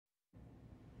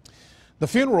The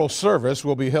funeral service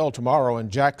will be held tomorrow in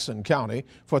Jackson County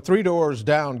for Three Doors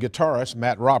Down guitarist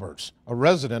Matt Roberts, a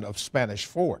resident of Spanish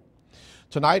Fort.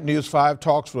 Tonight, News 5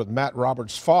 talks with Matt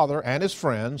Roberts' father and his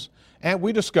friends, and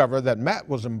we discover that Matt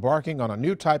was embarking on a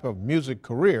new type of music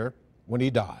career when he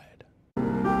died.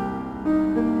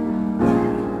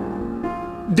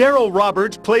 Daryl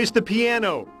Roberts plays the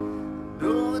piano.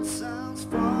 No, it sounds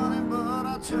funny, but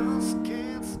I just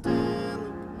can't stand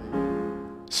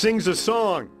it. Sings a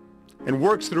song and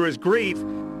works through his grief.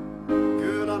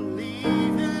 Good, I'm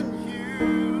leaving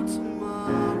you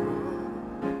tomorrow.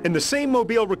 In the same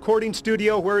Mobile recording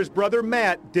studio where his brother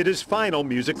Matt did his final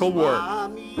musical work.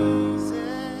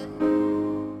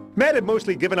 Matt had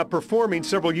mostly given up performing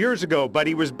several years ago, but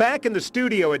he was back in the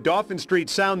studio at Dauphin Street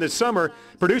Sound this summer,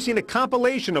 producing a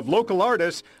compilation of local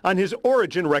artists on his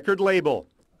Origin record label.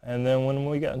 And then when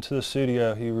we got into the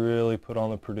studio, he really put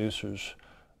on the producer's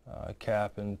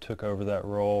cap and took over that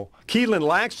role. Keelan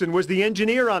Laxton was the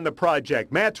engineer on the project,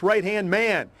 Matt's right-hand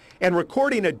man, and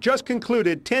recording had just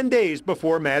concluded 10 days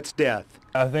before Matt's death.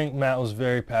 I think Matt was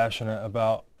very passionate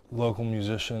about local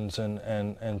musicians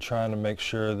and trying to make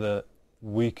sure that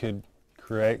we could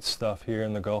create stuff here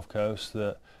in the Gulf Coast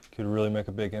that could really make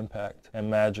a big impact. And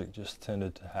magic just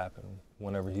tended to happen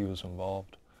whenever he was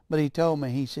involved. But he told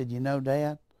me, he said, you know,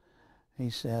 Dad, he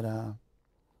said,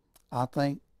 I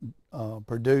think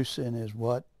producing is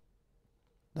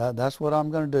that's what I'm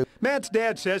going to do. Matt's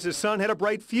dad says his son had a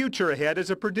bright future ahead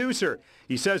as a producer.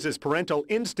 He says his parental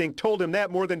instinct told him that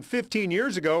more than 15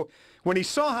 years ago when he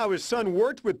saw how his son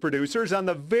worked with producers on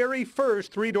the very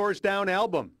first Three Doors Down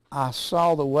album. I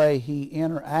saw the way he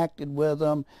interacted with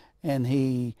them, and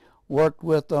he worked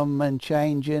with them and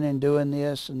changing and doing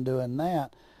this and doing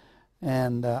that.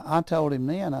 And I told him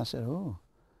then, I said, oh,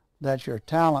 that's your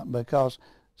talent, because,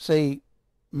 see,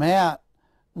 Matt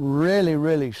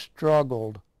really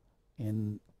struggled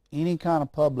in any kind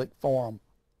of public forum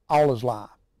all his life.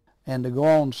 And to go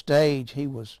on stage, he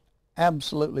was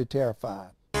absolutely terrified.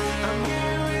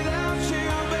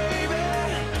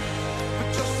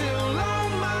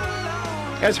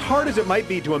 As hard as it might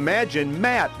be to imagine,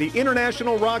 Matt, the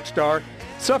international rock star,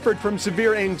 suffered from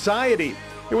severe anxiety.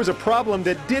 It was a problem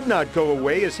that did not go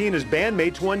away as he and his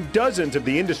bandmates won dozens of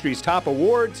the industry's top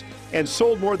awards and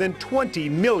sold more than 20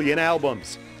 million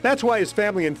albums. That's why his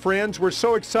family and friends were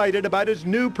so excited about his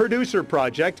new producer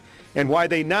project and why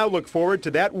they now look forward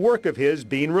to that work of his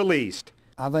being released.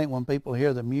 I think when people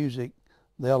hear the music,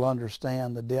 they'll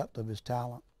understand the depth of his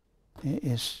talent.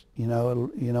 It's,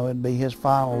 it'd be his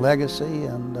final legacy,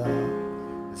 and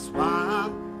so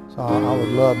I would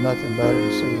love nothing better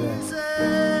to see that.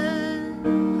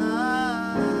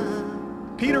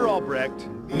 Peter Albrecht,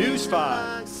 News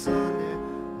 5.